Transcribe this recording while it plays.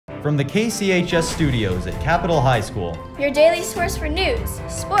From the KCHS studios at Capitol High School, your daily source for news,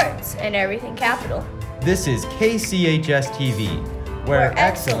 sports, and everything Capitol. This is KCHS TV, where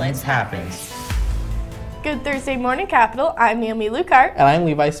excellence happens. Good Thursday morning, Capitol. I'm Naomi Lucart. And I'm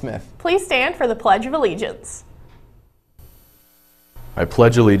Levi Smith. Please stand for the Pledge of Allegiance. I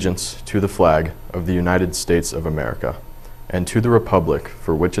pledge allegiance to the flag of the United States of America and to the republic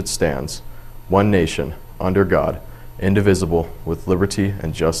for which it stands, one nation, under God, indivisible, with liberty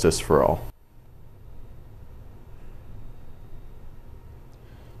and justice for all.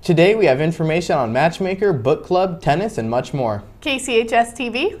 Today we have information on Matchmaker, book club, tennis, and much more. KCHS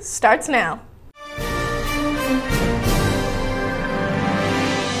TV starts now.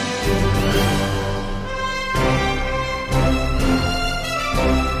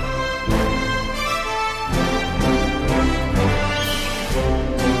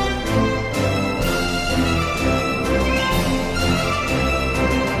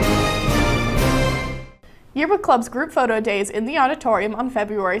 Yearbook Club's group photo day is in the auditorium on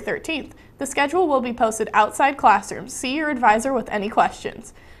February 13th. The schedule will be posted outside classrooms. See your advisor with any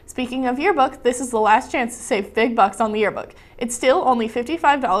questions. Speaking of yearbook, this is the last chance to save big bucks on the yearbook. It's still only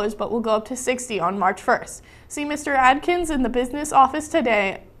 $55, but will go up to $60 on March 1st. See Mr. Adkins in the business office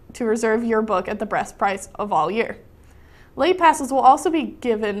today to reserve your book at the best price of all year. Late passes will also be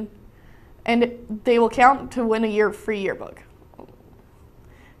given, and they will count to win a year-free yearbook.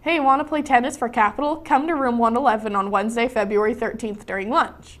 Hey, want to play tennis for Capitol? Come to room 111 on Wednesday, February 13th during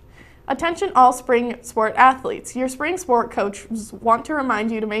lunch. Attention all spring sport athletes. Your spring sport coaches want to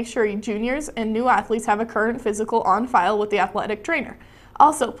remind you to make sure you juniors and new athletes have a current physical on file with the athletic trainer.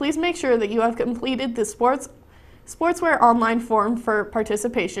 Also, please make sure that you have completed the Sportswear online form for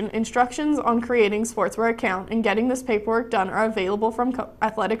participation. Instructions on creating Sportswear account and getting this paperwork done are available from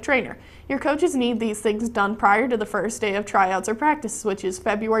athletic trainer. Your coaches need these things done prior to the first day of tryouts or practice, which is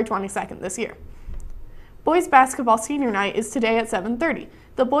February 22nd this year. Boys basketball senior night is today at 7:30.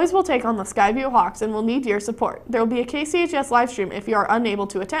 The boys will take on the Skyview Hawks and will need your support. There will be a KCHS live stream if you are unable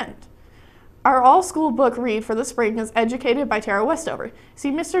to attend. Our all-school book read for the spring is Educated by Tara Westover.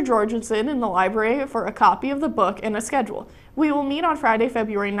 See Mr. Georgensen in the library for a copy of the book and a schedule. We will meet on Friday,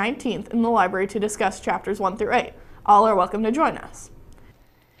 February 19th in the library to discuss chapters 1 through 8. All are welcome to join us.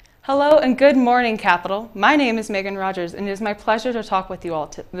 Hello and good morning, Capitol. My name is Megan Rogers, and it is my pleasure to talk with you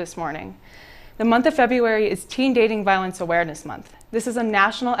all this morning. The month of February is Teen Dating Violence Awareness Month. This is a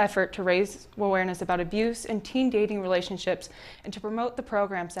national effort to raise awareness about abuse in teen dating relationships and to promote the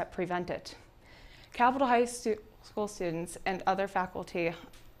programs that prevent it. Capitol High School students and other faculty,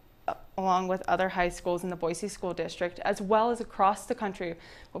 along with other high schools in the Boise School District, as well as across the country,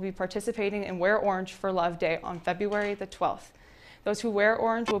 will be participating in Wear Orange for Love Day on February the 12th. Those who wear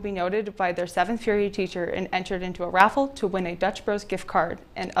orange will be noted by their 7th period teacher and entered into a raffle to win a Dutch Bros gift card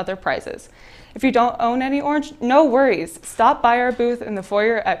and other prizes. If you don't own any orange, no worries. Stop by our booth in the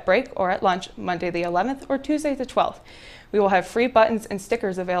foyer at break or at lunch Monday the 11th or Tuesday the 12th. We will have free buttons and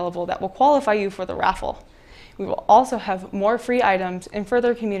stickers available that will qualify you for the raffle. We will also have more free items and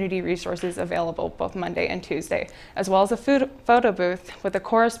further community resources available both Monday and Tuesday, as well as a photo booth with a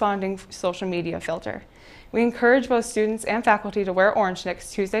corresponding social media filter. We encourage both students and faculty to wear orange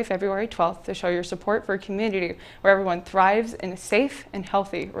next Tuesday, February 12th to show your support for a community where everyone thrives in safe and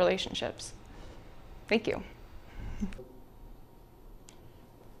healthy relationships. Thank you.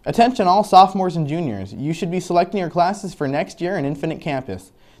 Attention all sophomores and juniors. You should be selecting your classes for next year in Infinite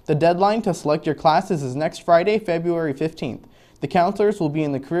Campus. The deadline to select your classes is next Friday, February 15th. The counselors will be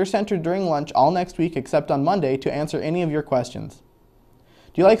in the Career Center during lunch all next week except on Monday to answer any of your questions.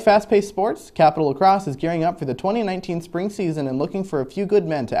 Do you like fast-paced sports? Capitol Lacrosse is gearing up for the 2019 spring season and looking for a few good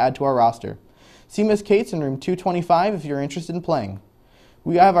men to add to our roster. See Ms. Cates in room 225 if you're interested in playing.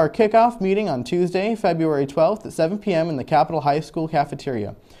 We have our kickoff meeting on Tuesday, February 12th at 7 p.m. in the Capitol High School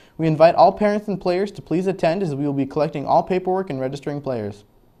cafeteria. We invite all parents and players to please attend as we will be collecting all paperwork and registering players.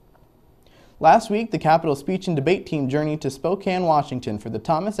 Last week, the Capitol Speech and Debate team journeyed to Spokane, Washington for the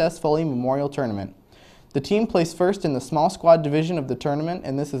Thomas S. Foley Memorial Tournament. The team placed first in the small squad division of the tournament,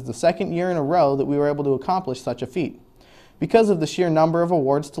 and this is the second year in a row that we were able to accomplish such a feat. Because of the sheer number of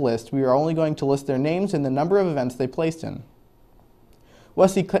awards to list, we are only going to list their names and the number of events they placed in.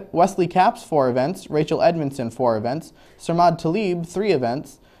 Wesley Capps, 4 events, Rachel Edmondson, 4 events, Sarmad Talib, 3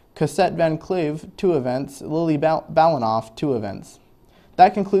 events, Cosette Van Cleve, 2 events, Lily Balanoff, 2 events.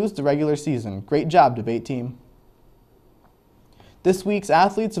 That concludes the regular season. Great job, debate team. This week's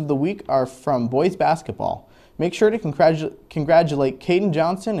athletes of the week are from boys basketball. Make sure to congratulate Caden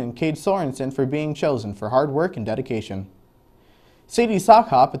Johnson and Cade Sorensen for being chosen for hard work and dedication. Sadie's Sock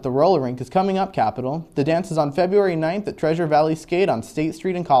Hop at the roller rink is coming up, Capital. The dance is on February 9th at Treasure Valley Skate on State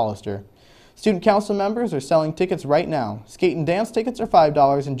Street in Collister. Student council members are selling tickets right now. Skate and dance tickets are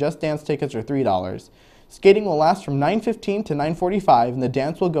 $5 and Just Dance tickets are $3. Skating will last from 9:15 to 9:45 and the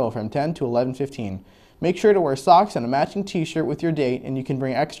dance will go from 10 to 11:15. Make sure to wear socks and a matching t-shirt with your date and you can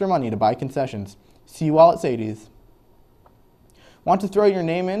bring extra money to buy concessions. See you all at Sadie's. Want to throw your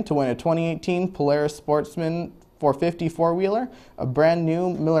name in to win a 2018 Polaris Sportsman 450 four-wheeler, a brand new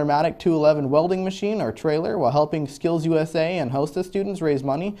Miller-Matic 211 welding machine or trailer while helping Skills USA and Hostess students raise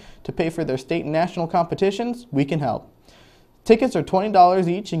money to pay for their state and national competitions? We can help. Tickets are $20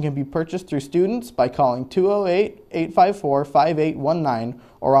 each and can be purchased through students by calling 208-854-5819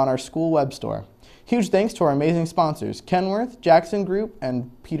 or on our school web store. Huge thanks to our amazing sponsors, Kenworth, Jackson Group, and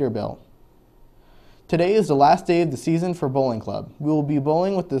Peterbilt. Today is the last day of the season for Bowling Club. We will be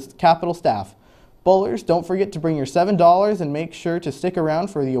bowling with the Capital staff. Bowlers, don't forget to bring your $7 and make sure to stick around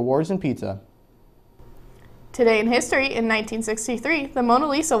for the awards and pizza. Today in history, in 1963, the Mona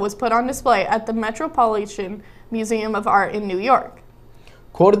Lisa was put on display at the Metropolitan Museum of Art in New York.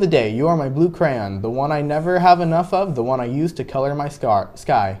 Quote of the day, "You are my blue crayon, the one I never have enough of, the one I use to color my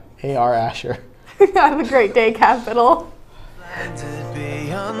sky." A.R. Asher. Have a great day, Capital. Be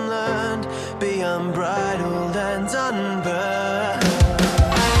unlearned, be unbridled and unburned.